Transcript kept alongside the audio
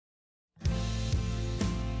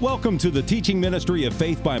Welcome to the teaching ministry of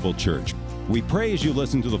Faith Bible Church. We pray as you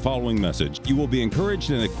listen to the following message, you will be encouraged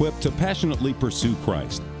and equipped to passionately pursue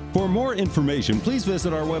Christ. For more information, please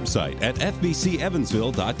visit our website at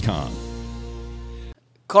fbcevansville.com.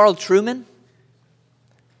 Carl Trueman,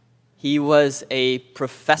 he was a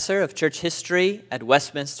professor of church history at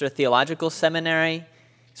Westminster Theological Seminary.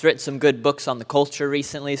 He's written some good books on the culture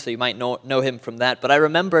recently, so you might know him from that. But I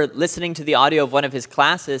remember listening to the audio of one of his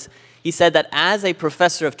classes. He said that as a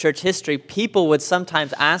professor of church history, people would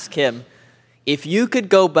sometimes ask him, if you could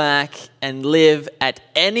go back and live at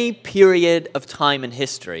any period of time in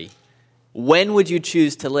history, when would you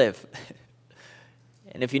choose to live?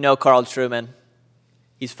 And if you know Carl Trueman,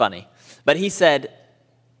 he's funny. But he said,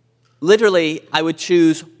 literally, I would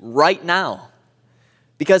choose right now.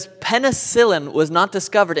 Because penicillin was not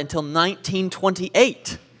discovered until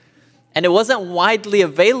 1928. And it wasn't widely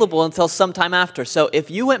available until sometime after. So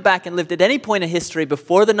if you went back and lived at any point in history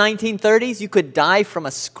before the 1930s, you could die from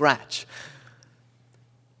a scratch.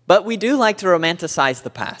 But we do like to romanticize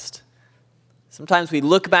the past. Sometimes we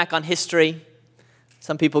look back on history.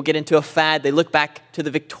 Some people get into a fad. They look back to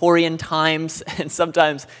the Victorian times. And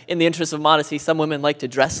sometimes, in the interest of modesty, some women like to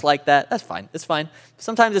dress like that. That's fine. It's fine.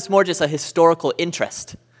 Sometimes it's more just a historical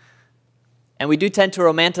interest. And we do tend to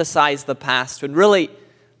romanticize the past when really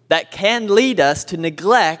that can lead us to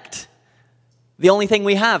neglect the only thing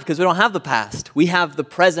we have, because we don't have the past. We have the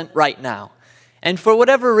present right now. And for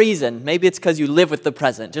whatever reason, maybe it's because you live with the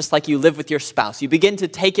present, just like you live with your spouse. You begin to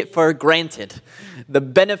take it for granted, the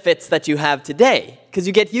benefits that you have today, because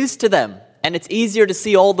you get used to them, and it's easier to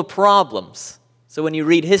see all the problems. So when you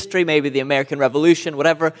read history, maybe the American Revolution,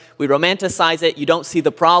 whatever, we romanticize it. You don't see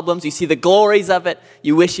the problems. You see the glories of it.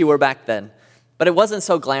 You wish you were back then. But it wasn't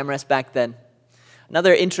so glamorous back then.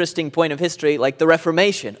 Another interesting point of history, like the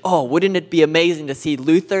Reformation. Oh, wouldn't it be amazing to see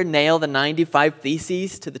Luther nail the 95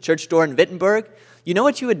 Theses to the church door in Wittenberg? You know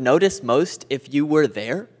what you would notice most if you were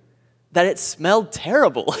there? That it smelled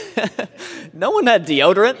terrible. No one had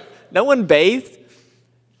deodorant. No one bathed.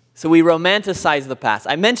 So we romanticize the past.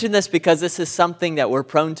 I mention this because this is something that we're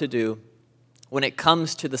prone to do when it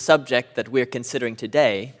comes to the subject that we're considering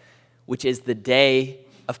today, which is the day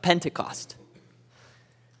of Pentecost.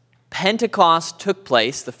 Pentecost took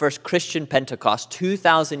place, the first Christian Pentecost,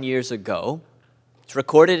 2,000 years ago. It's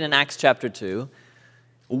recorded in Acts chapter 2.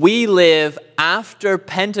 We live after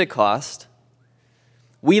Pentecost.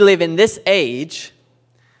 We live in this age,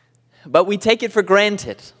 but we take it for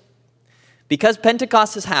granted. Because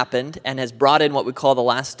Pentecost has happened and has brought in what we call the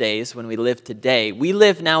last days when we live today, we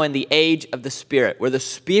live now in the age of the Spirit, where the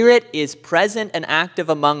Spirit is present and active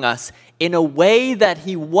among us in a way that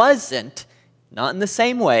He wasn't, not in the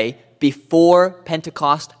same way, before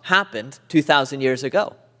Pentecost happened 2,000 years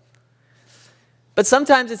ago. But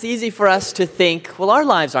sometimes it's easy for us to think, well, our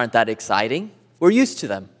lives aren't that exciting. We're used to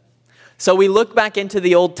them. So we look back into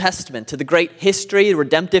the Old Testament, to the great history,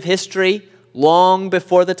 redemptive history, long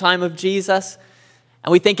before the time of Jesus,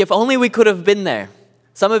 and we think if only we could have been there.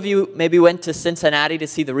 Some of you maybe went to Cincinnati to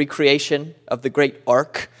see the recreation of the great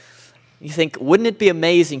ark. You think, wouldn't it be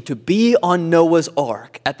amazing to be on Noah's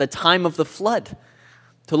ark at the time of the flood?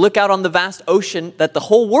 To look out on the vast ocean that the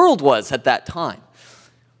whole world was at that time.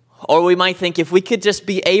 Or we might think, if we could just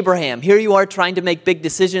be Abraham. Here you are trying to make big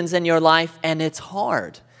decisions in your life, and it's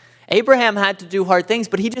hard. Abraham had to do hard things,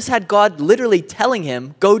 but he just had God literally telling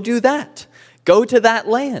him, go do that. Go to that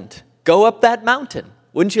land. Go up that mountain.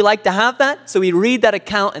 Wouldn't you like to have that? So we read that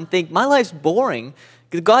account and think, my life's boring,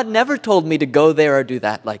 because God never told me to go there or do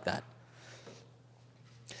that like that.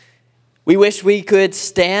 We wish we could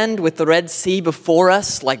stand with the Red Sea before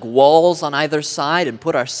us like walls on either side and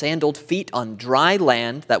put our sandaled feet on dry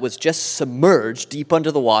land that was just submerged deep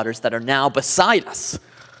under the waters that are now beside us.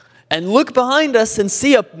 And look behind us and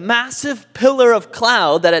see a massive pillar of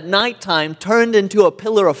cloud that at nighttime turned into a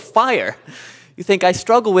pillar of fire. You think, I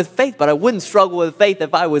struggle with faith, but I wouldn't struggle with faith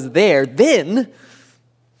if I was there then.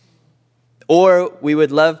 Or we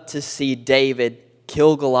would love to see David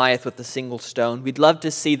kill Goliath with a single stone. We'd love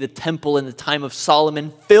to see the temple in the time of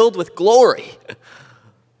Solomon filled with glory.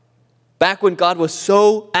 Back when God was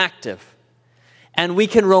so active. And we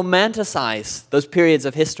can romanticize those periods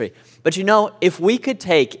of history. But you know, if we could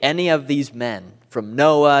take any of these men, from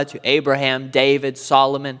Noah to Abraham, David,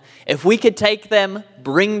 Solomon, if we could take them,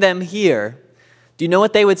 bring them here, do you know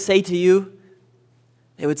what they would say to you?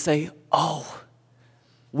 They would say, oh,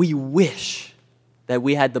 we wish that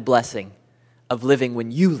we had the blessing of living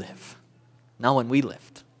when you live, not when we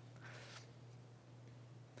lived.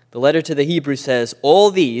 The letter to the Hebrews says, all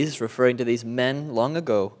these, referring to these men long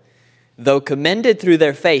ago, though commended through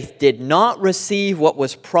their faith, did not receive what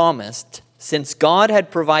was promised, since God had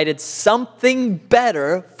provided something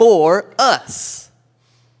better for us,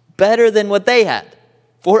 better than what they had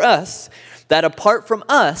for us, that apart from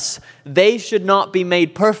us, they should not be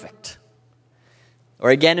made perfect. Or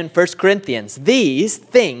again in 1 Corinthians, these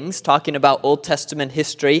things, talking about Old Testament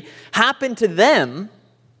history, happened to them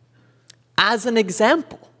as an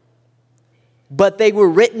example. But they were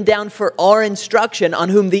written down for our instruction, on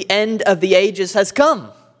whom the end of the ages has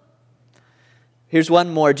come. Here's one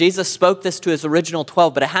more. Jesus spoke this to his original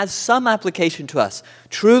 12, but it has some application to us.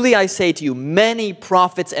 Truly I say to you, many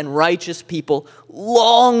prophets and righteous people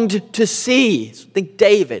longed to see. So think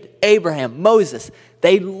David, Abraham, Moses.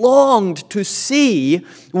 They longed to see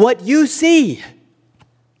what you see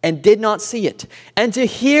and did not see it, and to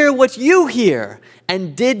hear what you hear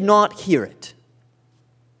and did not hear it.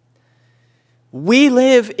 We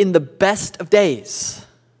live in the best of days,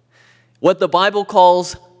 what the Bible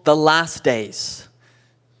calls the last days.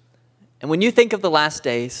 And when you think of the last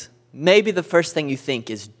days, maybe the first thing you think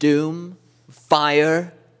is doom,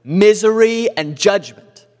 fire, misery, and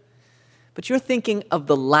judgment. But you're thinking of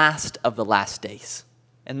the last days.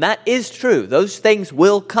 And that is true. Those things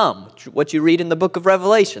will come. What you read in the book of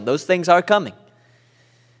Revelation, those things are coming.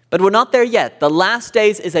 But we're not there yet. The last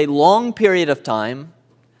days is a long period of time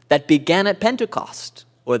that began at Pentecost,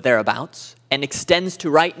 or thereabouts, and extends to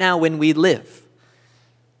right now when we live.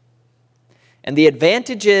 And the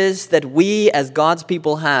advantages that we as God's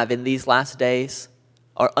people have in these last days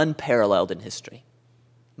are unparalleled in history.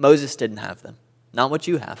 Moses didn't have them. Not what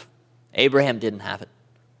you have. Abraham didn't have it.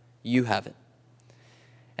 You have it.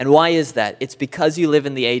 And why is that? It's because you live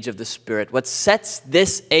in the age of the Spirit. What sets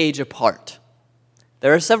this age apart,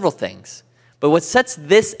 there are several things, but what sets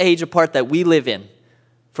this age apart that we live in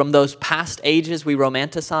from those past ages we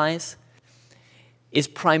romanticize is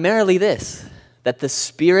primarily this, that the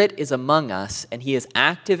Spirit is among us and He is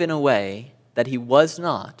active in a way that He was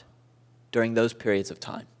not during those periods of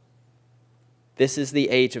time. This is the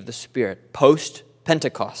age of the Spirit,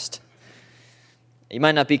 post-Pentecost. You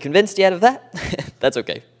might not be convinced yet of that. That's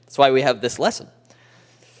okay. That's why we have this lesson.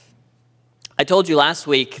 I told you last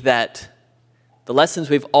week that the lessons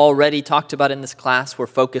we've already talked about in this class were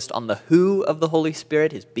focused on the who of the Holy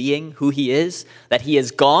Spirit, His being, who He is, that He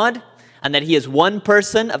is God, and that He is one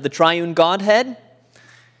person of the triune Godhead.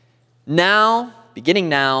 Now, beginning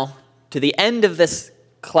now, to the end of this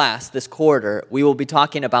class, this quarter, we will be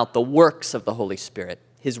talking about the works of the Holy Spirit,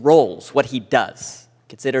 His roles, what He does.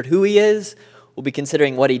 Considered who He is, we'll be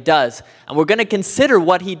considering what He does. And we're going to consider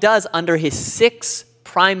what He does under His 6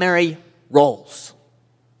 primary roles.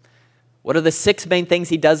 What are the 6 main things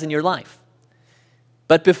He does in your life?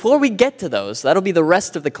 But before we get to those, that'll be the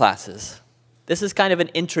rest of the classes. This is kind of an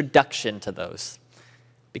introduction to those.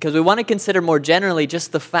 Because we want to consider more generally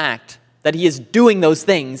just the fact that He is doing those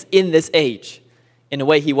things in this age in a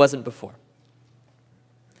way He wasn't before.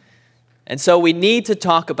 And so we need to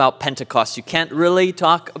talk about Pentecost. You can't really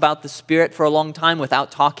talk about the Spirit for a long time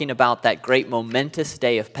without talking about that great momentous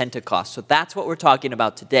day of Pentecost. So that's what we're talking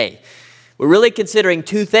about today. We're really considering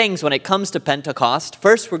 2 things when it comes to Pentecost.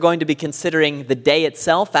 First, we're going to be considering the day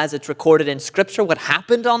itself as it's recorded in Scripture, what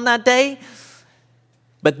happened on that day.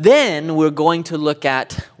 But then we're going to look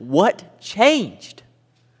at what changed.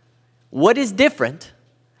 What is different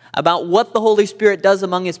about what the Holy Spirit does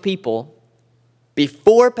among His people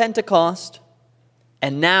before Pentecost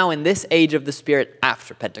and now in this age of the Spirit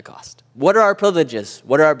after Pentecost? What are our privileges?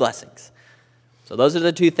 What are our blessings? So those are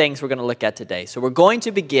the 2 things we're going to look at today. So we're going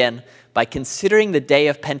to begin by considering the day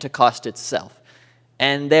of Pentecost itself.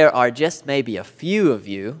 And there are just maybe a few of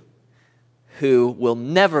you who will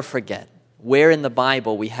never forget where in the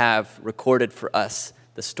Bible we have recorded for us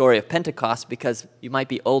the story of Pentecost, because you might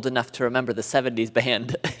be old enough to remember the 70s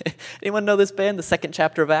band. Anyone know this band, the 2nd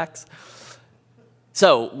chapter of Acts?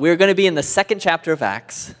 So we're going to be in the 2nd chapter of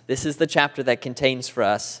Acts. This is the chapter that contains for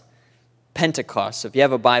us Pentecost. So if you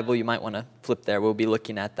have a Bible, you might want to flip there. We'll be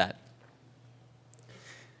looking at that.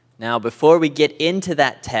 Now, before we get into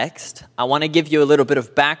that text, I want to give you a little bit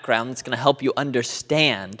of background that's going to help you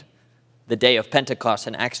understand the day of Pentecost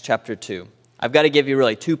in Acts chapter 2. I've got to give you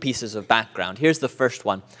really 2 pieces of background. Here's the first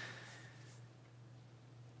one.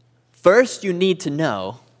 First, you need to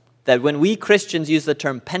know that when we Christians use the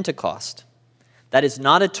term Pentecost, that is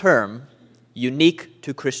not a term unique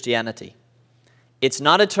to Christianity. It's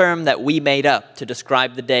not a term that we made up to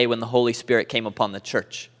describe the day when the Holy Spirit came upon the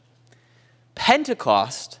church.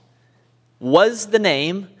 Pentecost was the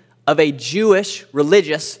name of a Jewish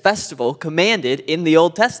religious festival commanded in the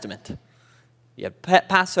Old Testament. You have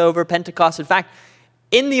Passover, Pentecost. In fact,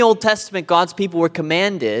 in the Old Testament, God's people were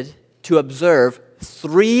commanded to observe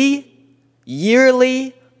 3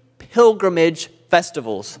 yearly pilgrimage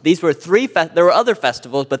festivals. These were there were other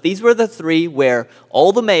festivals, but these were the three where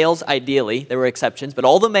all the males, ideally, there were exceptions, but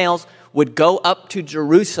all the males would go up to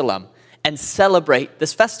Jerusalem and celebrate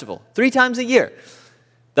this festival 3 times a year.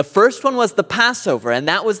 The first one was the Passover, and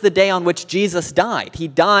that was the day on which Jesus died. He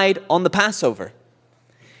died on the Passover.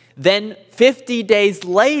 Then 50 days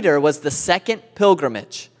later was the second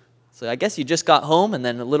pilgrimage. So I guess you just got home, and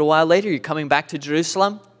then a little while later, you're coming back to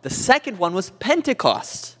Jerusalem. The second one was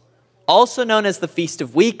Pentecost, also known as the Feast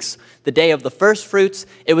of Weeks, the day of the first fruits.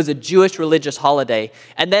 It was a Jewish religious holiday.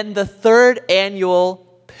 And then the third annual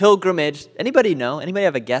pilgrimage. Anybody know? Anybody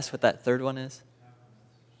have a guess what that third one is?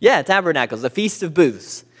 Yeah, Tabernacles, the Feast of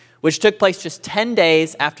Booths, which took place just 10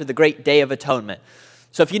 days after the Great Day of Atonement.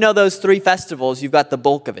 So if you know those 3 festivals, you've got the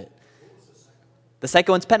bulk of it. The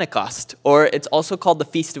second one's Pentecost, or it's also called the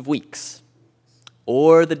Feast of Weeks,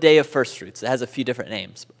 or the Day of First Fruits. It has a few different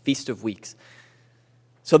names, Feast of Weeks.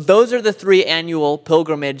 So those are the 3 annual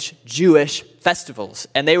pilgrimage Jewish festivals,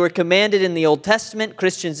 and they were commanded in the Old Testament.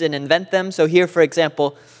 Christians didn't invent them. So here, for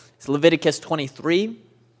example, it's Leviticus 23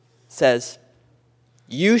 says,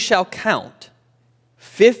 "You shall count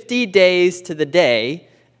 50 days to the day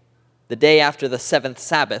after the 7th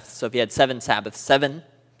Sabbath." So if you had 7 Sabbaths,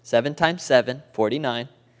 7 times 7, 49.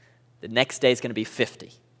 The next day is going to be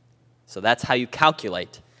 50. So that's how you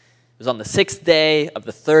calculate. It was on the 6th day of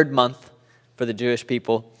the 3rd month for the Jewish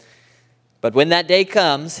people. But when that day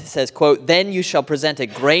comes, it says, quote, "Then you shall present a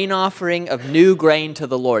grain offering of new grain to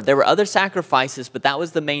the Lord." There were other sacrifices, but that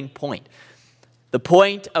was the main point. The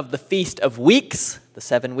point of the Feast of Weeks, the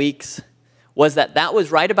 7 weeks, was that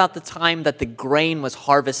was right about the time that the grain was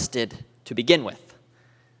harvested to begin with.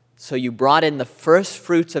 So you brought in the first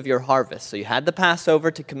fruits of your harvest. So you had the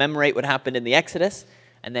Passover to commemorate what happened in the Exodus,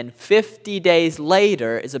 and then 50 days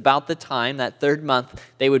later is about the time, that 3rd month,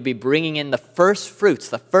 they would be bringing in the first fruits,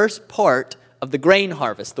 the first part of the grain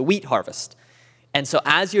harvest, the wheat harvest. And so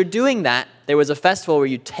as you're doing that, there was a festival where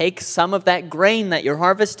you take some of that grain that you're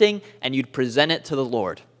harvesting and you'd present it to the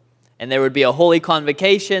Lord. And there would be a holy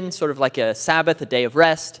convocation, sort of like a Sabbath, a day of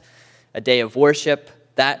rest, a day of worship.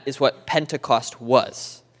 That is what Pentecost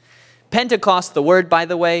was. Pentecost, the word, by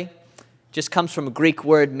the way, just comes from a Greek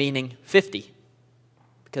word meaning 50,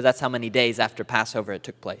 because that's how many days after Passover it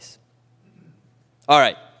took place. All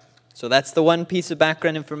right, so that's the one piece of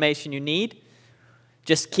background information you need.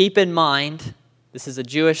 Just keep in mind, this is a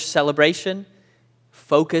Jewish celebration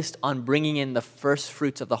focused on bringing in the first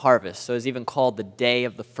fruits of the harvest. So it's even called the Day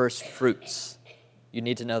of the First Fruits. You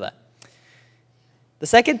need to know that. The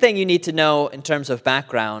second thing you need to know in terms of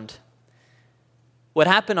background, what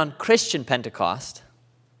happened on Christian Pentecost,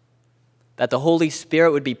 that the Holy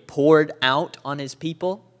Spirit would be poured out on his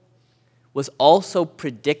people, was also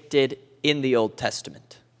predicted in the Old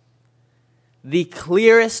Testament. The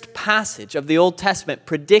clearest passage of the Old Testament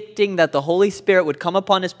predicting that the Holy Spirit would come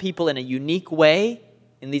upon his people in a unique way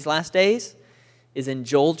in these last days is in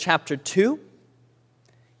Joel chapter 2.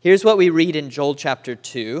 Here's what we read in Joel chapter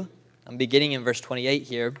 2. I'm beginning in verse 28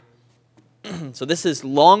 here. So this is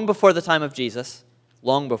long before the time of Jesus.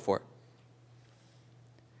 Long before.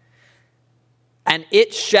 "And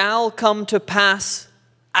it shall come to pass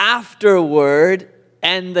afterward,"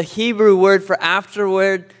 and the Hebrew word for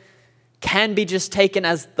afterward can be just taken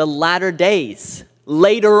as the latter days,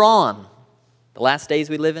 later on. The last days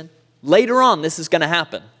we live in. Later on, this is going to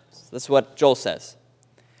happen. That's what Joel says.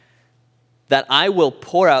 "That I will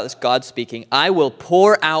pour out," this is God speaking, "I will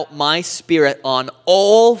pour out my Spirit on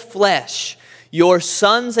all flesh. Your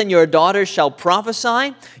sons and your daughters shall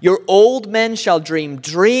prophesy, your old men shall dream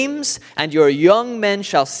dreams, and your young men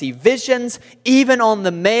shall see visions, even on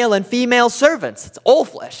the male and female servants." It's all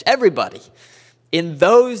flesh, everybody. "In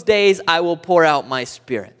those days I will pour out my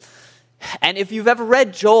Spirit." And if you've ever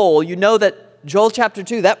read Joel, you know that Joel chapter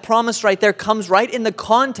 2, that promise right there comes right in the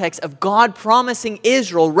context of God promising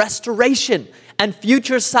Israel restoration and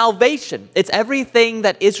future salvation. It's everything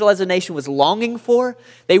that Israel as a nation was longing for.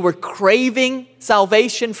 They were craving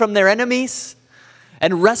salvation from their enemies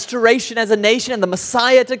and restoration as a nation and the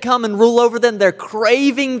Messiah to come and rule over them. They're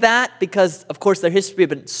craving that because, of course, their history had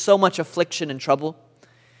been so much affliction and trouble.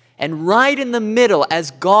 And right in the middle,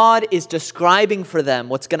 as God is describing for them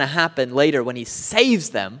what's going to happen later when he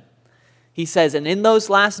saves them, he says, "And in those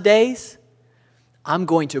last days, I'm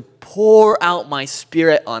going to pour out my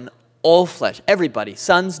Spirit on all flesh," everybody,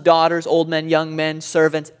 sons, daughters, old men, young men,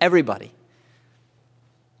 servants, everybody.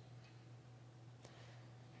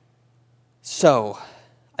 So,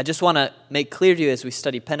 I just want to make clear to you as we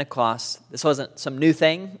study Pentecost, this wasn't some new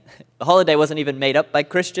thing. The holiday wasn't even made up by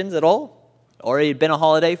Christians at all. Already had been a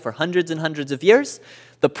holiday for hundreds and hundreds of years.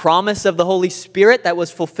 The promise of the Holy Spirit that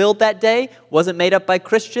was fulfilled that day wasn't made up by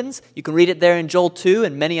Christians. You can read it there in Joel 2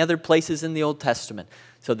 and many other places in the Old Testament.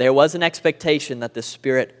 So there was an expectation that the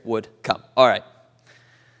Spirit would come. All right.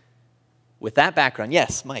 With that background,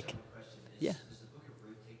 yes, Mike. Yeah. Does the book of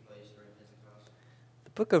Ruth take place during Pentecost? The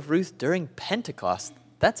book of Ruth during Pentecost?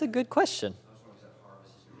 That's a good question.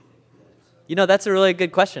 You know, that's a really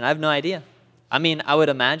good question. I have no idea. I mean, I would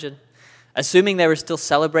imagine. Assuming they were still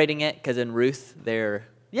celebrating it, because in Ruth, they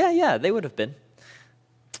would have been.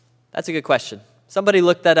 That's a good question. Somebody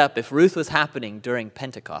look that up. If Ruth was happening during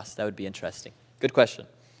Pentecost, that would be interesting. Good question.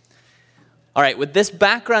 All right, with this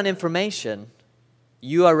background information,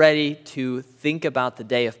 you are ready to think about the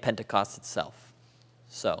day of Pentecost itself.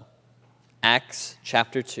 So, Acts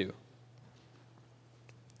chapter 2.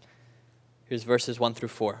 Here's verses 1 through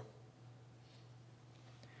 4.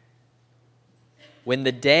 When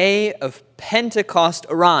the day of Pentecost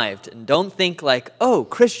arrived, and don't think like, oh,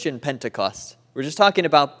 Christian Pentecost. We're just talking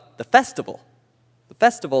about the festival. The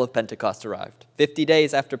festival of Pentecost arrived, 50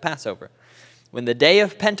 days after Passover. When the day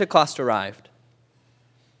of Pentecost arrived,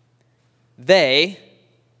 they,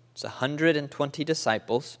 it's 120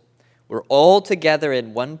 disciples, were all together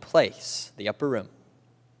in one place, the upper room.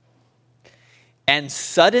 And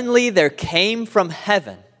suddenly there came from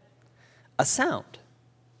heaven a sound,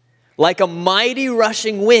 like a mighty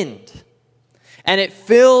rushing wind, and it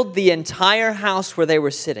filled the entire house where they were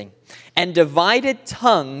sitting. And divided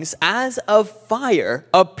tongues as of fire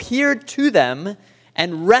appeared to them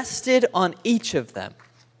and rested on each of them.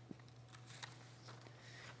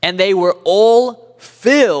 And they were all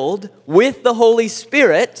filled with the Holy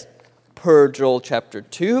Spirit, per Joel chapter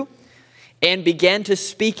 2, and began to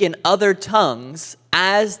speak in other tongues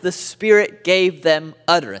as the Spirit gave them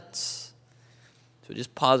utterance. So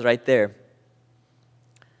just pause right there.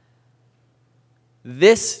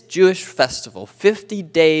 This Jewish festival, 50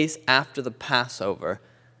 days after the Passover.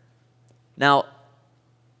 Now,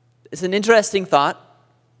 it's an interesting thought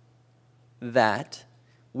that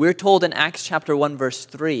we're told in Acts chapter 1, verse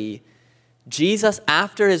 3, Jesus,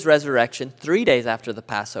 after his resurrection, 3 days after the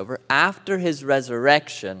Passover, after his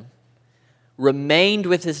resurrection, remained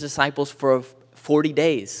with his disciples for 40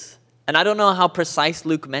 days. And I don't know how precise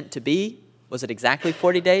Luke meant to be. Was it exactly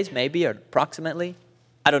 40 days, maybe, or approximately?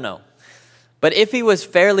 I don't know. But if he was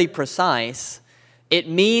fairly precise, it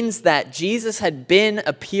means that Jesus had been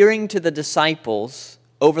appearing to the disciples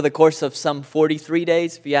over the course of some 43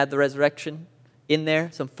 days, if you add the resurrection in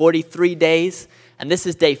there, some 43 days, and this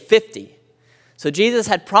is day 50. So Jesus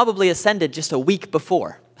had probably ascended just a week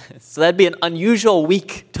before. So that'd be an unusual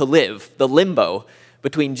week to live, the limbo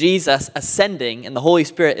between Jesus ascending and the Holy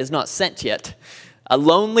Spirit is not sent yet. A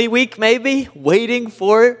lonely week maybe, waiting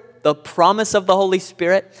for the promise of the Holy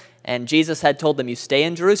Spirit. And Jesus had told them, you stay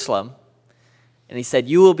in Jerusalem. And he said,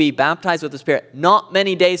 you will be baptized with the Spirit not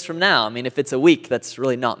many days from now. I mean, if it's a week, that's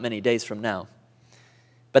really not many days from now.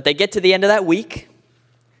 But they get to the end of that week.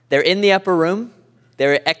 They're in the upper room.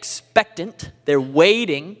 They're expectant. They're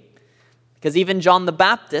waiting. Because even John the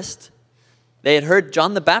Baptist, they had heard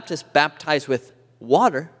John the Baptist baptize with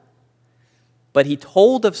water. But he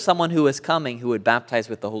told of someone who was coming who would baptize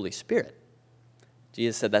with the Holy Spirit.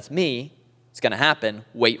 Jesus said, that's me. It's going to happen.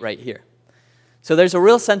 Wait right here. So there's a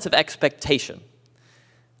real sense of expectation.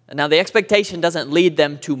 And now the expectation doesn't lead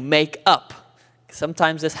them to make up.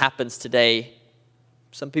 Sometimes this happens today.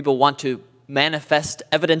 Some people want to manifest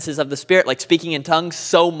evidences of the Spirit, like speaking in tongues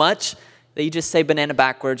so much that you just say banana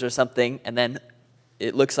backwards or something, and then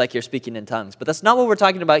it looks like you're speaking in tongues. But that's not what we're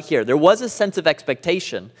talking about here. There was a sense of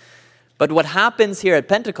expectation. But what happens here at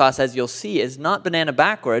Pentecost, as you'll see, is not banana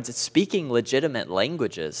backwards. It's speaking legitimate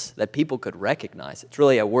languages that people could recognize. It's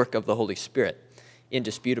really a work of the Holy Spirit,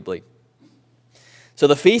 indisputably. So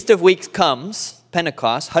the Feast of Weeks comes,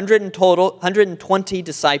 Pentecost, 120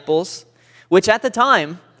 disciples, which at the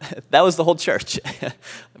time, that was the whole church. I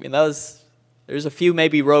mean, there's a few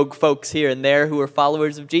maybe rogue folks here and there who are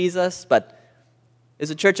followers of Jesus, but is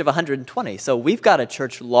a church of 120. So we've got a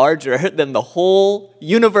church larger than the whole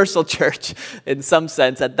universal church in some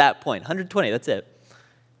sense at that point. 120, that's it.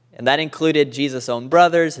 And that included Jesus' own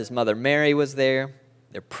brothers. His mother Mary was there.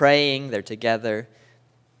 They're praying. They're together.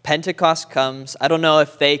 Pentecost comes. I don't know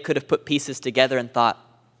if they could have put pieces together and thought,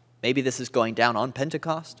 maybe this is going down on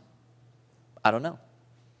Pentecost. I don't know.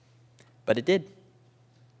 But it did.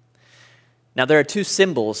 Now there are two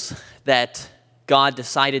symbols that God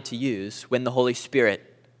decided to use when the Holy Spirit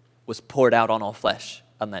was poured out on all flesh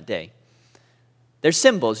on that day. They're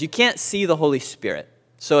symbols. You can't see the Holy Spirit.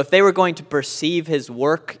 So if they were going to perceive his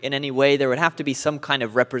work in any way, there would have to be some kind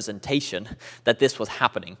of representation that this was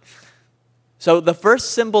happening. So the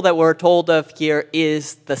first symbol that we're told of here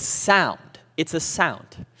is the sound. It's a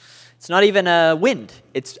sound. It's not even a wind.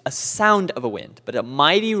 It's a sound of a wind, but a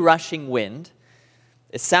mighty rushing wind.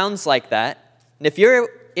 It sounds like that. And if you're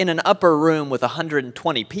in an upper room with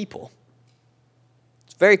 120 people,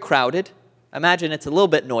 it's very crowded. I imagine it's a little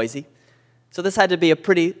bit noisy. So this had to be a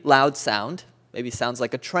pretty loud sound. Maybe sounds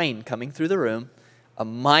like a train coming through the room. A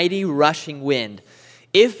mighty rushing wind.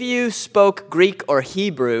 If you spoke Greek or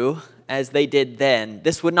Hebrew, as they did then,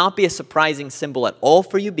 this would not be a surprising symbol at all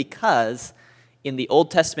for you, because in the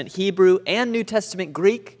Old Testament Hebrew and New Testament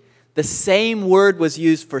Greek, the same word was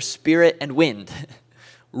used for spirit and wind.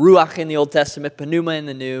 Ruach in the Old Testament, pneuma in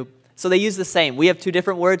the New. So they use the same. We have two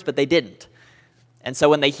different words, but they didn't. And so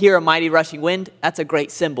when they hear a mighty rushing wind, that's a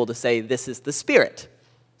great symbol to say this is the Spirit.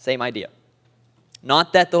 Same idea.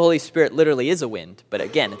 Not that the Holy Spirit literally is a wind, but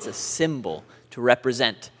again, it's a symbol to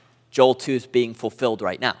represent Joel 2's being fulfilled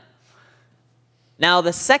right now. Now,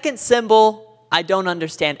 the second symbol I don't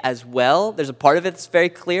understand as well. There's a part of it that's very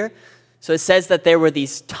clear. So it says that there were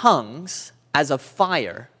these tongues as of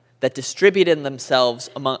fire that distributed themselves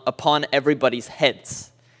upon everybody's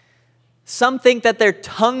heads. Some think that they're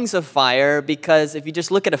tongues of fire because if you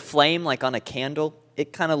just look at a flame like on a candle,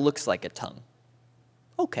 it kind of looks like a tongue.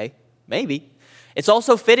 Okay, maybe. It's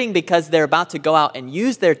also fitting because they're about to go out and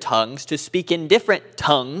use their tongues to speak in different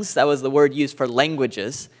tongues. That was the word used for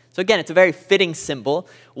languages. So again, it's a very fitting symbol.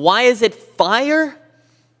 Why is it fire?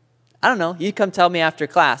 I don't know. You come tell me after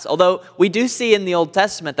class. Although we do see in the Old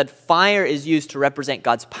Testament that fire is used to represent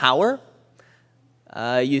God's power.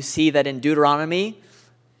 You see that in Deuteronomy,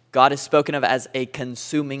 God is spoken of as a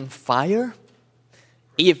consuming fire.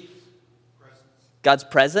 God's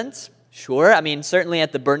presence, sure. I mean, certainly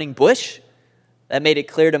at the burning bush, that made it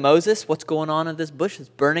clear to Moses what's going on in this bush. It's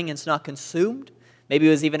burning and it's not consumed. Maybe it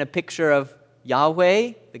was even a picture of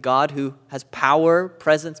Yahweh, the God who has power,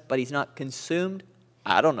 presence, but he's not consumed.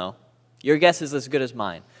 I don't know. Your guess is as good as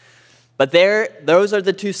mine. But those are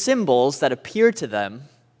the two symbols that appear to them,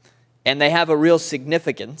 and they have a real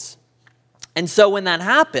significance. And so when that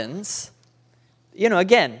happens,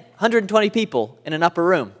 again, 120 people in an upper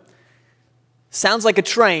room. Sounds like a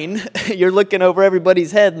train. You're looking over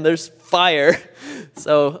everybody's head and there's fire.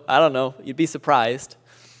 So, I don't know, you'd be surprised.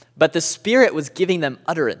 But the Spirit was giving them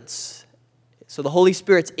utterance. So the Holy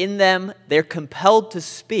Spirit's in them, they're compelled to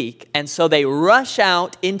speak, and so they rush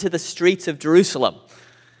out into the streets of Jerusalem.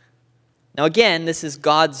 Now again, this is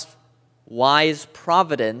God's wise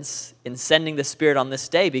providence in sending the Spirit on this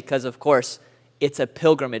day because, of course, it's a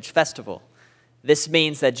pilgrimage festival. This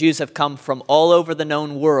means that Jews have come from all over the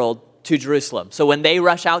known world to Jerusalem. So when they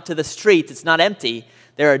rush out to the streets, it's not empty.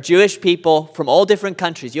 There are Jewish people from all different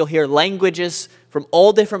countries. You'll hear languages from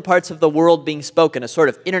all different parts of the world being spoken, a sort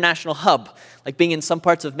of international hub, like being in some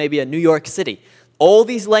parts of maybe a New York City. All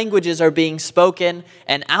these languages are being spoken,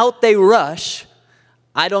 and out they rush.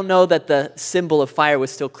 I don't know that the symbol of fire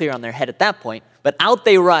was still clear on their head at that point, but out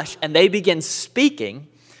they rush, and they begin speaking.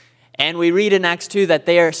 And we read in Acts 2 that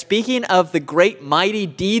they are speaking of the great mighty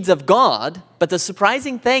deeds of God. But the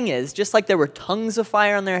surprising thing is, just like there were tongues of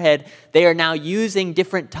fire on their head, they are now using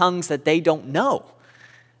different tongues that they don't know.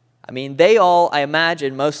 I mean, they all, I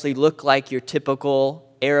imagine, mostly look like your typical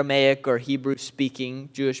Aramaic or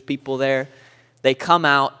Hebrew-speaking Jewish people there. They come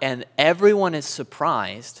out, and everyone is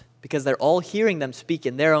surprised because they're all hearing them speak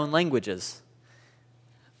in their own languages.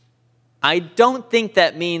 I don't think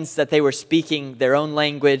that means that they were speaking their own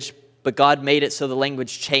language, but God made it so the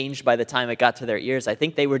language changed by the time it got to their ears. I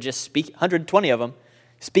think they were just 120 of them,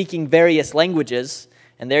 speaking various languages.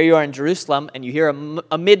 And there you are in Jerusalem, and you hear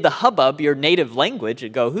amid the hubbub your native language,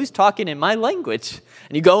 and go, who's talking in my language?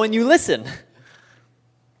 And you go and you listen.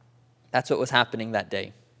 That's what was happening that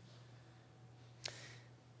day.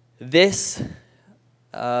 This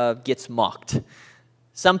gets mocked.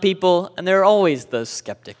 Some people, and there are always those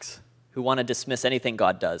skeptics who want to dismiss anything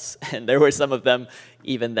God does. And there were some of them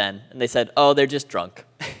even then. And they said, oh, they're just drunk.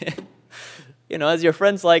 As your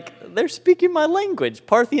friend's like, they're speaking my language.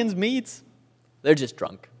 Parthians, Medes, they're just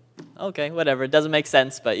drunk. Okay, whatever. It doesn't make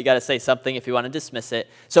sense, but you got to say something if you want to dismiss it.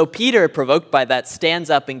 So Peter, provoked by that, stands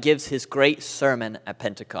up and gives his great sermon at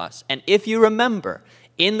Pentecost. And if you remember,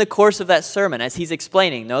 in the course of that sermon, as he's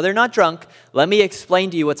explaining, no, they're not drunk. Let me explain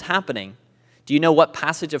to you what's happening. Do you know what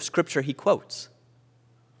passage of Scripture he quotes?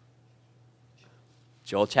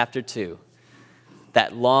 Joel chapter 2.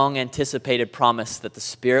 That long anticipated promise that the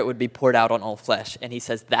Spirit would be poured out on all flesh. And he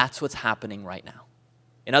says, that's what's happening right now.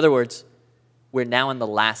 In other words, we're now in the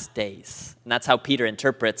last days. And that's how Peter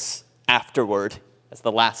interprets afterward as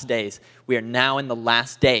the last days. We are now in the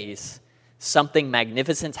last days. Something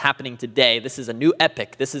magnificent's happening today. This is a new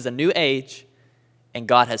epoch. This is a new age. and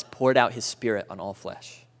God has poured out his Spirit on all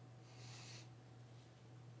flesh.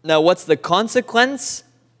 Now, what's the consequence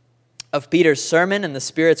of Peter's sermon and the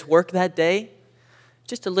Spirit's work that day?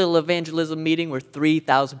 Just a little evangelism meeting where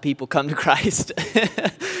 3,000 people come to Christ.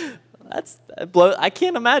 I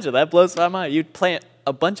can't imagine. That blows my mind. You'd plant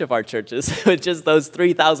a bunch of our churches with just those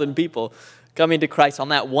 3,000 people coming to Christ on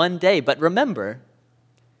that one day. But remember,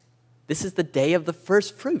 this is the day of the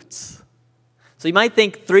first fruits. So you might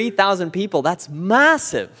think 3,000 people, that's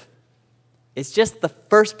massive. It's just the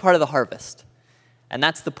first part of the harvest. And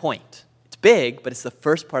that's the point. It's big, but it's the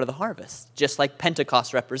first part of the harvest, just like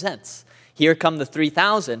Pentecost represents. Here come the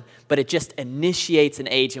 3,000, but it just initiates an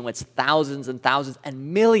age in which thousands and thousands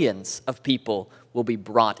and millions of people will be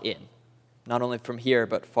brought in, not only from here,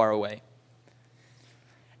 but far away.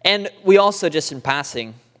 And we also, just in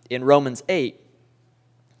passing, in Romans 8,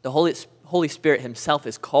 the Holy Spirit himself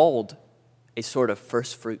is called a sort of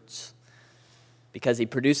first fruits because he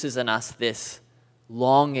produces in us this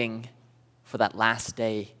longing for that last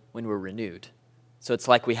day when we're renewed. So it's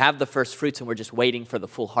like we have the first fruits and we're just waiting for the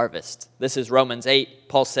full harvest. This is Romans 8.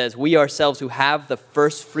 Paul says, we ourselves who have the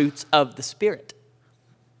first fruits of the Spirit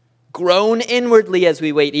groan inwardly as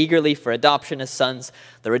we wait eagerly for adoption as sons,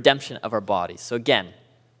 the redemption of our bodies. So again,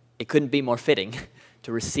 it couldn't be more fitting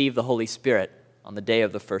to receive the Holy Spirit on the day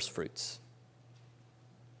of the first fruits.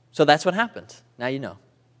 So that's what happened. Now you know.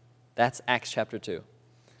 That's Acts chapter 2.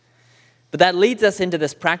 But that leads us into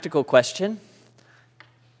this practical question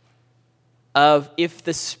of if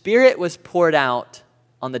the Spirit was poured out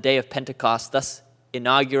on the day of Pentecost, thus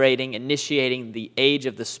initiating the age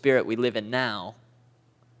of the Spirit we live in now,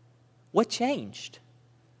 what changed?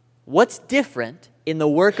 What's different in the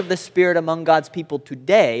work of the Spirit among God's people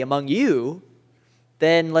today, among you,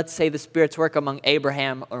 than, let's say, the Spirit's work among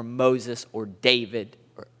Abraham or Moses or David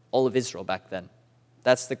or all of Israel back then?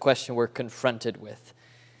 That's the question we're confronted with.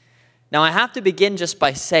 Now, I have to begin just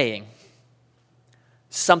by saying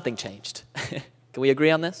something changed. Can we agree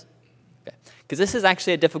on this? Okay. Because this is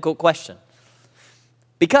actually a difficult question.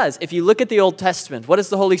 Because if you look at the Old Testament, what does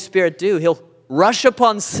the Holy Spirit do? He'll rush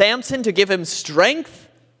upon Samson to give him strength.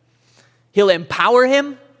 He'll empower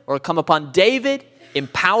him, or come upon David,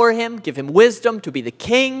 empower him, give him wisdom to be the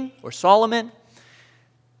king, or Solomon.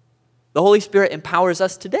 The Holy Spirit empowers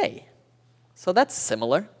us today. So that's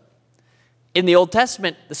similar. In the Old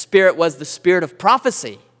Testament, the Spirit was the Spirit of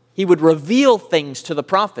prophecy. He would reveal things to the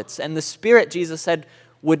prophets. And the Spirit, Jesus said,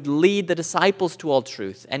 would lead the disciples to all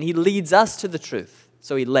truth. And he leads us to the truth.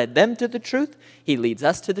 So he led them to the truth. He leads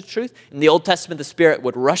us to the truth. In the Old Testament, the Spirit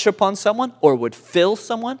would rush upon someone or would fill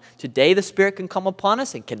someone. Today, the Spirit can come upon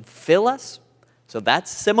us and can fill us. So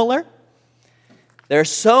that's similar. There are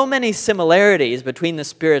so many similarities between the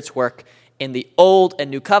Spirit's work in the Old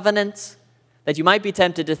and New Covenants that you might be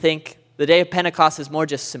tempted to think the day of Pentecost is more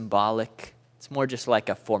just symbolic. It's more just like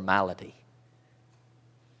a formality.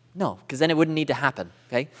 No, because then it wouldn't need to happen,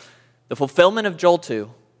 okay? The fulfillment of Joel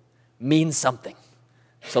 2 means something.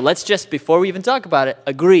 So let's just, before we even talk about it,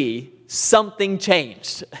 agree something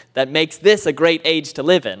changed that makes this a great age to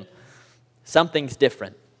live in. Something's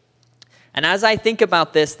different. And as I think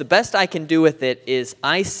about this, the best I can do with it is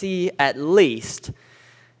I see at least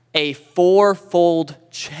a fourfold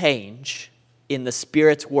change in the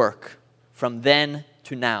Spirit's work from then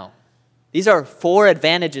to now. These are 4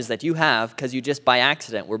 advantages that you have because you just by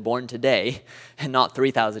accident were born today and not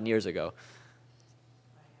 3,000 years ago.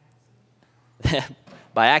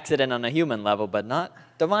 By accident on a human level, but not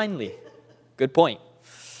divinely. Good point.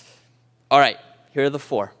 All right, here are the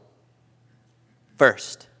 4.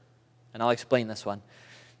 First, and I'll explain this one.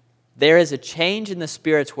 There is a change in the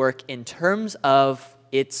Spirit's work in terms of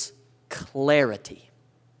its clarity.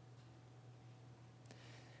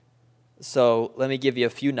 So let me give you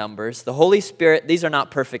a few numbers. The Holy Spirit, these are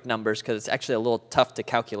not perfect numbers because it's actually a little tough to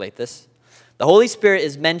calculate this. The Holy Spirit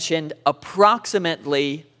is mentioned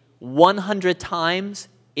approximately 100 times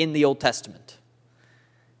in the Old Testament.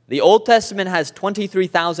 The Old Testament has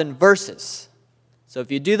 23,000 verses. So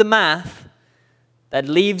if you do the math, that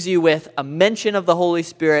leaves you with a mention of the Holy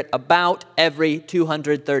Spirit about every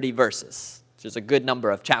 230 verses, which is a good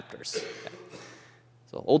number of chapters. Okay.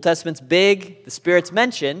 So Old Testament's big, the Spirit's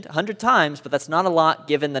mentioned 100 times, but that's not a lot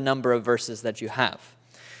given the number of verses that you have.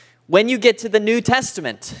 When you get to the New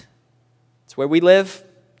Testament, it's where we live,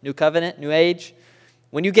 New Covenant, New Age.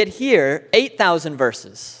 When you get here, 8,000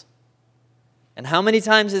 verses. And how many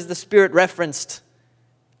times is the Spirit referenced?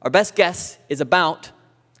 Our best guess is about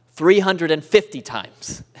 350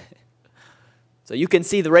 times. So you can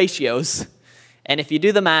see the ratios. And if you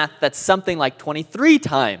do the math, that's something like 23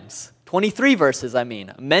 times 23 verses, a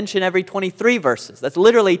mention every 23 verses. That's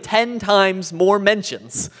literally 10 times more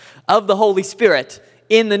mentions of the Holy Spirit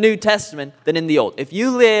in the New Testament than in the Old. If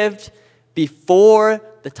you lived before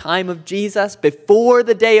the time of Jesus, before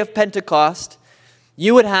the day of Pentecost,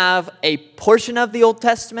 you would have a portion of the Old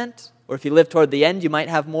Testament, or if you live toward the end, you might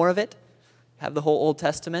have more of it, have the whole Old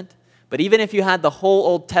Testament. But even if you had the whole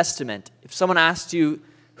Old Testament, if someone asked you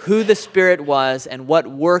who the Spirit was and what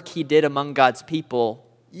work he did among God's people,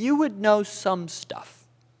 you would know some stuff.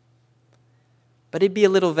 But it'd be a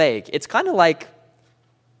little vague. It's kind of like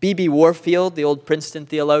B.B. Warfield, the old Princeton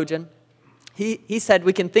theologian. He said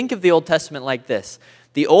we can think of the Old Testament like this.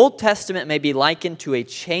 The Old Testament may be likened to a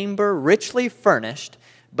chamber richly furnished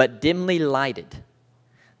but dimly lighted.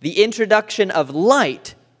 The introduction of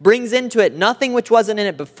light brings into it nothing which wasn't in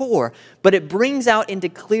it before, but it brings out into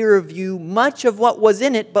clearer view much of what was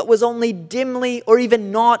in it but was only dimly or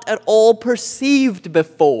even not at all perceived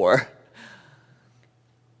before.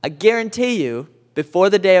 I guarantee you, before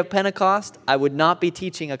the day of Pentecost, I would not be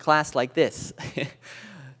teaching a class like this.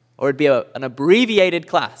 Or it'd be an abbreviated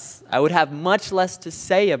class. I would have much less to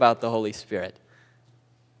say about the Holy Spirit.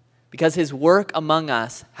 Because his work among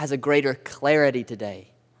us has a greater clarity today.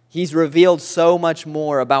 He's revealed so much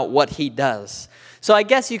more about what he does. So I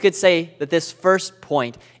guess you could say that this first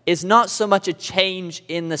point is not so much a change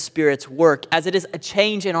in the Spirit's work as it is a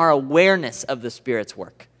change in our awareness of the Spirit's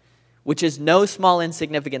work, which is no small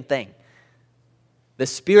insignificant thing. The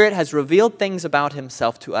Spirit has revealed things about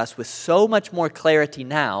himself to us with so much more clarity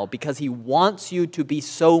now because he wants you to be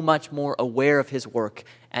so much more aware of his work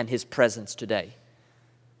and his presence today.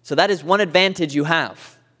 So that is one advantage you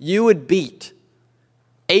have. You would beat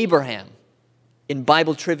Abraham in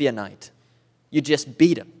Bible trivia night. You just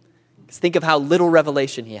beat him. Just think of how little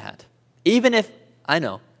revelation he had. Even if, I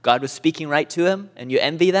know, God was speaking right to him and you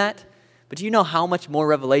envy that, but do you know how much more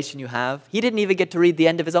revelation you have? He didn't even get to read the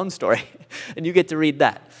end of his own story, and you get to read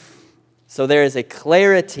that. So there is a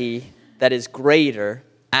clarity that is greater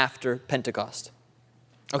after Pentecost.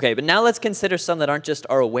 Okay, but now let's consider some that aren't just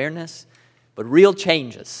our awareness, but real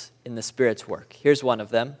changes in the Spirit's work. Here's one of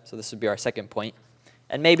them. So this would be our second point,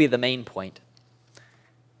 and maybe the main point.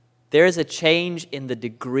 There is a change in the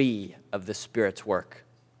degree of the Spirit's work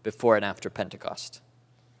before and after Pentecost.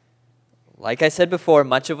 Like I said before,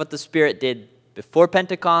 much of what the Spirit did before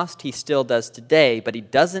Pentecost, he still does today, but he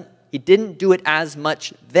didn't do it as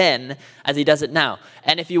much then as he does it now.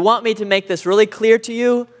 And if you want me to make this really clear to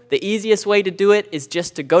you, the easiest way to do it is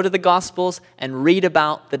just to go to the Gospels and read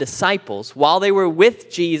about the disciples while they were with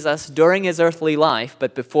Jesus during his earthly life,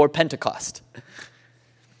 but before Pentecost.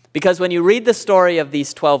 Because when you read the story of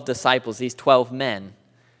these 12 disciples, these 12 men,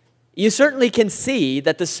 you certainly can see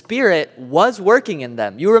that the Spirit was working in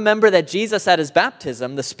them. You remember that Jesus at his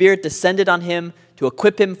baptism, the Spirit descended on him to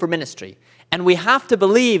equip him for ministry. And we have to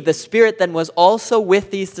believe the Spirit then was also with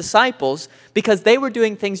these disciples because they were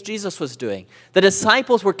doing things Jesus was doing. The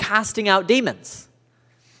disciples were casting out demons.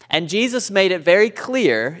 And Jesus made it very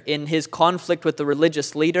clear in his conflict with the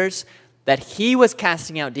religious leaders that he was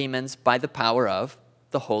casting out demons by the power of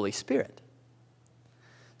the Holy Spirit.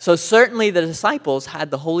 So certainly the disciples had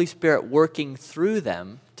the Holy Spirit working through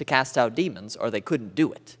them to cast out demons, or they couldn't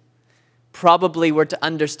do it. Probably were to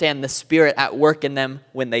understand the Spirit at work in them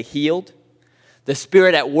when they healed, the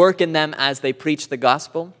Spirit at work in them as they preached the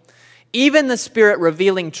gospel, even the Spirit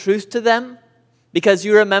revealing truth to them, because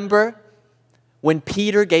you remember when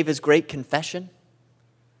Peter gave his great confession,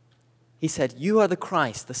 he said, "You are the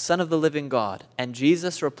Christ, the Son of the living God." And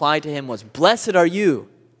Jesus' reply to him was, "Blessed are you,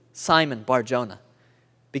 Simon Bar-Jonah,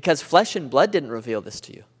 because flesh and blood didn't reveal this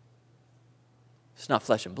to you." It's not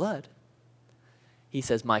flesh and blood. He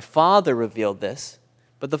says, "My Father revealed this."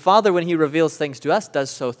 But the Father, when he reveals things to us,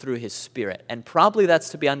 does so through his Spirit. And probably that's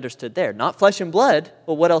to be understood there. Not flesh and blood.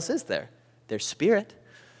 Well, what else is there? There's Spirit.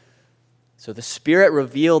 So the Spirit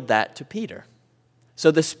revealed that to Peter.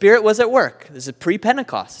 So the Spirit was at work. This is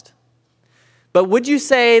pre-Pentecost. But would you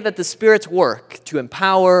say that the Spirit's work to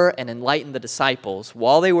empower and enlighten the disciples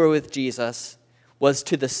while they were with Jesus was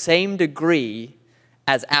to the same degree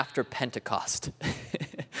as after Pentecost?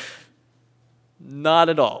 Not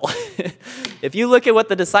at all. If you look at what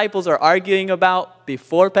the disciples are arguing about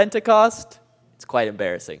before Pentecost, it's quite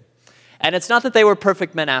embarrassing. And it's not that they were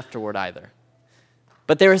perfect men afterward either.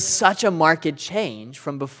 But there is such a marked change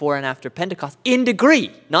from before and after Pentecost in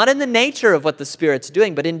degree, not in the nature of what the Spirit's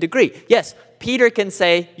doing, but in degree. Yes, Peter can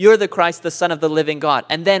say, "You're the Christ, the Son of the living God,"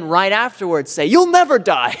 and then right afterwards say, "You'll never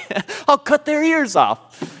die. I'll cut their ears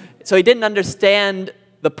off." So he didn't understand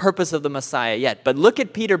the purpose of the Messiah yet. But look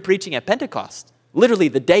at Peter preaching at Pentecost, literally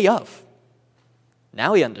the day of.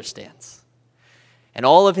 Now he understands. And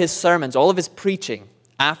all of his sermons, all of his preaching,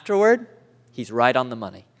 afterward, he's right on the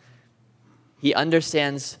money. He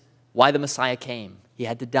understands why the Messiah came. He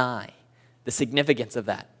had to die, the significance of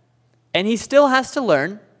that. And he still has to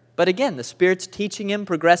learn, but again, the Spirit's teaching him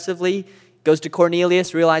progressively. Goes to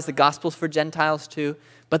Cornelius, realize the gospel's for Gentiles too.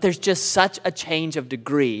 But there's just such a change of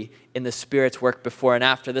degree in the Spirit's work before and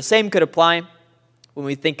after. The same could apply when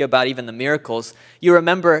we think about even the miracles. You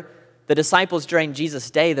remember the disciples during Jesus'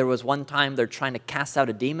 day, there was one time they're trying to cast out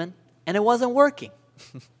a demon, and it wasn't working.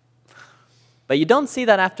 But you don't see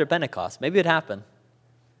that after Pentecost. Maybe it happened.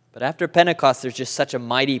 But after Pentecost, there's just such a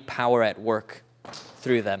mighty power at work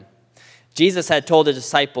through them. Jesus had told the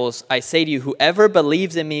disciples, I say to you, whoever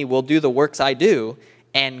believes in me will do the works I do,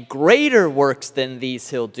 and greater works than these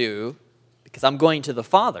he'll do, because I'm going to the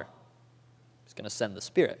Father. He's going to send the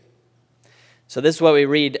Spirit. So this is what we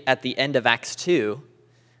read at the end of Acts 2,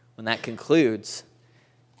 when that concludes.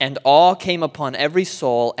 And all came upon every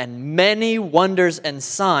soul, and many wonders and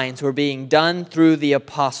signs were being done through the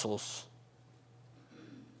apostles.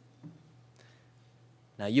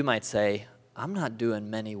 Now you might say, I'm not doing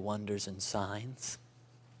many wonders and signs.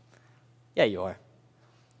 Yeah, you are.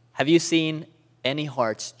 Have you seen any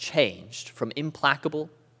hearts changed from implacable,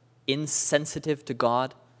 insensitive to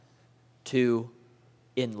God, to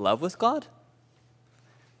in love with God?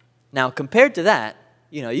 Now, compared to that,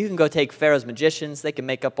 you can go take Pharaoh's magicians. They can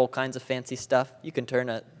make up all kinds of fancy stuff. You can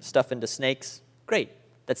turn stuff into snakes. Great.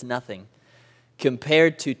 That's nothing.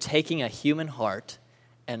 Compared to taking a human heart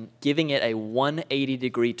and giving it a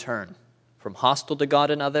 180-degree turn from hostile to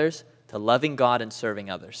God and others to loving God and serving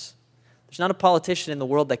others. There's not a politician in the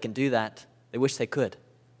world that can do that. They wish they could.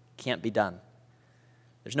 Can't be done.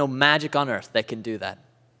 There's no magic on earth that can do that.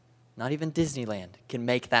 Not even Disneyland can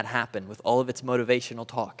make that happen with all of its motivational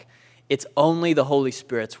talk. It's only the Holy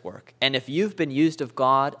Spirit's work. And if you've been used of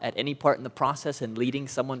God at any part in the process in leading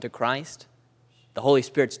someone to Christ, the Holy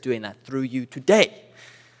Spirit's doing that through you today.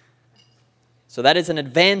 So that is an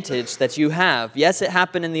advantage that you have. Yes, it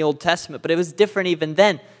happened in the Old Testament, but it was different even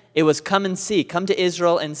then. It was come and see, come to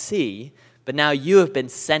Israel and see, but now you have been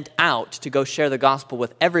sent out to go share the gospel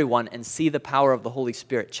with everyone and see the power of the Holy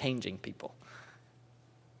Spirit changing people.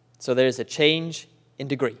 So there's a change in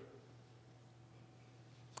degree.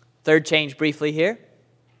 Third change briefly here.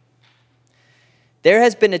 There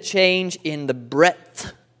has been a change in the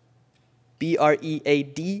breadth,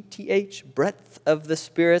 B-R-E-A-D-T-H, breadth of the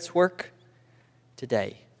Spirit's work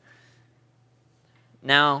today.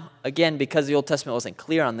 Now, again, because the Old Testament wasn't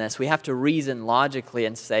clear on this, we have to reason logically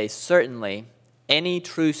and say, certainly, any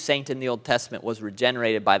true saint in the Old Testament was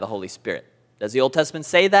regenerated by the Holy Spirit. Does the Old Testament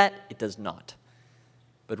say that? It does not.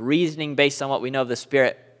 But reasoning based on what we know of the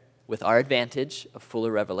Spirit, with our advantage of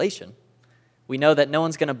fuller revelation, we know that no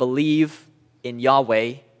one's going to believe in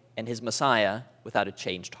Yahweh and his Messiah without a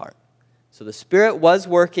changed heart. So the Spirit was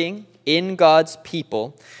working in God's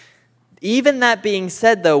people. Even that being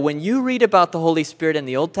said, though, when you read about the Holy Spirit in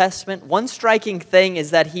the Old Testament, one striking thing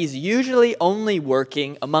is that he's usually only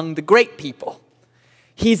working among the great people.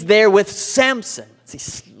 He's there with Samson as he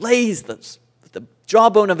slays the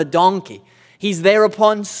jawbone of a donkey. He's there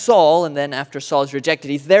upon Saul, and then after Saul is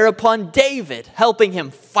rejected, he's there upon David, helping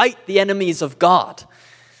him fight the enemies of God.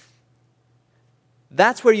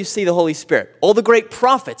 That's where you see the Holy Spirit. All the great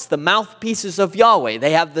prophets, the mouthpieces of Yahweh,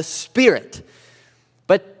 they have the Spirit.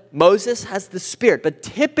 But Moses has the Spirit. But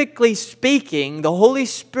typically speaking, the Holy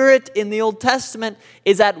Spirit in the Old Testament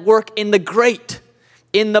is at work in the great,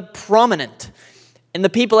 in the prominent, in the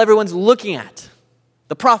people everyone's looking at.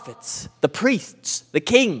 The prophets, the priests, the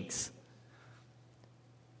kings.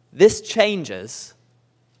 This changes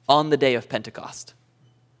on the day of Pentecost.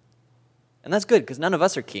 And that's good because none of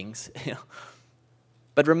us are kings.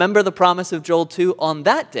 But remember the promise of Joel 2, on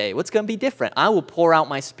that day, what's going to be different? I will pour out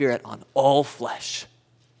my Spirit on all flesh.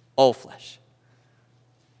 All flesh.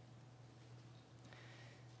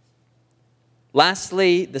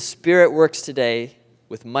 Lastly, the Spirit works today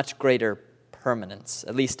with much greater permanence,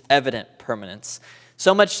 at least evident permanence.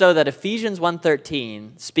 So much so that Ephesians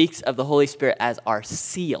 1:13 speaks of the Holy Spirit as our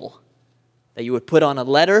seal, that you would put on a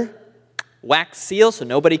letter, wax seal, so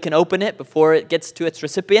nobody can open it before it gets to its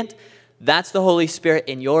recipient. That's the Holy Spirit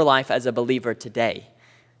in your life as a believer today.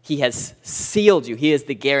 He has sealed you. He is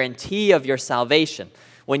the guarantee of your salvation.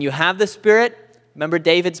 When you have the Spirit, remember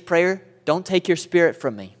David's prayer, don't take your Spirit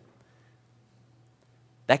from me.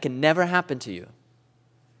 That can never happen to you.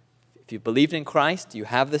 If you believed in Christ, you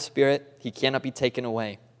have the Spirit, he cannot be taken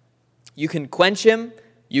away. You can quench him,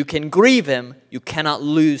 you can grieve him, you cannot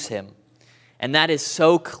lose him. And that is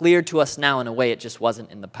so clear to us now in a way it just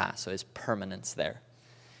wasn't in the past, so his permanence there.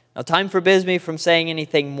 Now, time forbids me from saying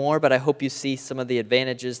anything more, but I hope you see some of the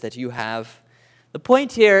advantages that you have. The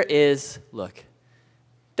point here is, look,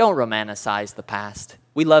 don't romanticize the past.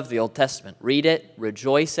 We love the Old Testament. Read it,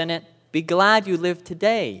 rejoice in it. Be glad you live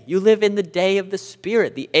today. You live in the day of the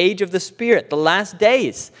Spirit, the age of the Spirit, the last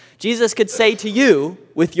days. Jesus could say to you,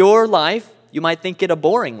 with your life, you might think it a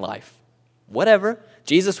boring life. Whatever.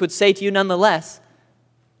 Jesus would say to you nonetheless,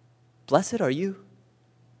 blessed are you.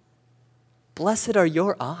 Blessed are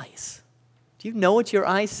your eyes. Do you know what your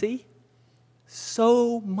eyes see?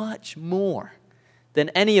 So much more than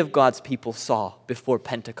any of God's people saw before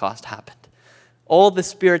Pentecost happened. All the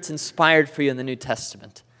Spirit's inspired for you in the New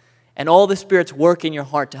Testament. And all the Spirit's work in your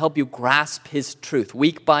heart to help you grasp His truth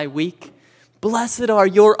week by week. Blessed are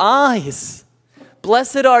your eyes.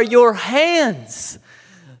 Blessed are your hands.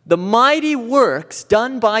 The mighty works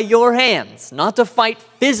done by your hands, not to fight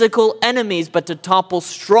physical enemies, but to topple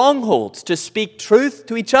strongholds, to speak truth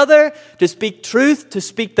to each other, to speak truth, to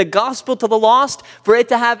speak the gospel to the lost, for it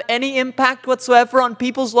to have any impact whatsoever on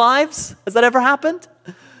people's lives. Has that ever happened?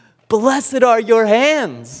 Blessed are your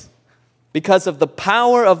hands, because of the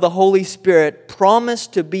power of the Holy Spirit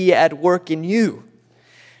promised to be at work in you.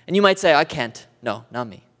 And you might say, I can't. No, not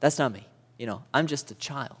me. That's not me. I'm just a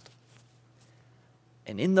child.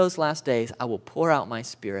 And in those last days, I will pour out my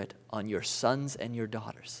Spirit on your sons and your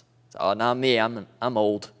daughters. So, not me. I'm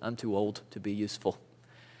old. I'm too old to be useful.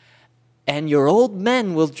 And your old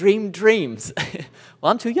men will dream dreams.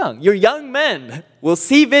 Well, I'm too young. Your young men will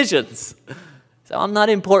see visions. So I'm not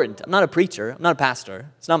important. I'm not a preacher. I'm not a pastor.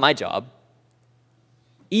 It's not my job.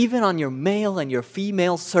 Even on your male and your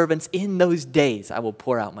female servants in those days, I will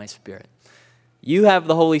pour out my Spirit. You have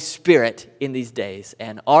the Holy Spirit in these days.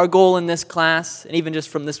 And our goal in this class, and even just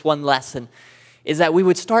from this one lesson, is that we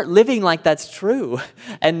would start living like that's true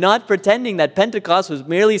and not pretending that Pentecost was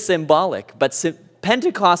merely symbolic. But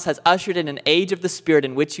Pentecost has ushered in an age of the Spirit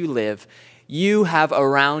in which you live. You have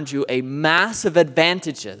around you a mass of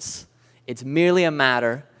advantages. It's merely a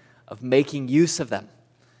matter of making use of them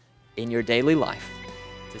in your daily life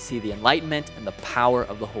to see the enlightenment and the power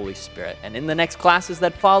of the Holy Spirit. And in the next classes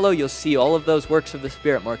that follow, you'll see all of those works of the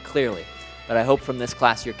Spirit more clearly. But I hope from this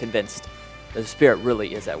class you're convinced that the Spirit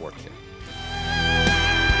really is at work here.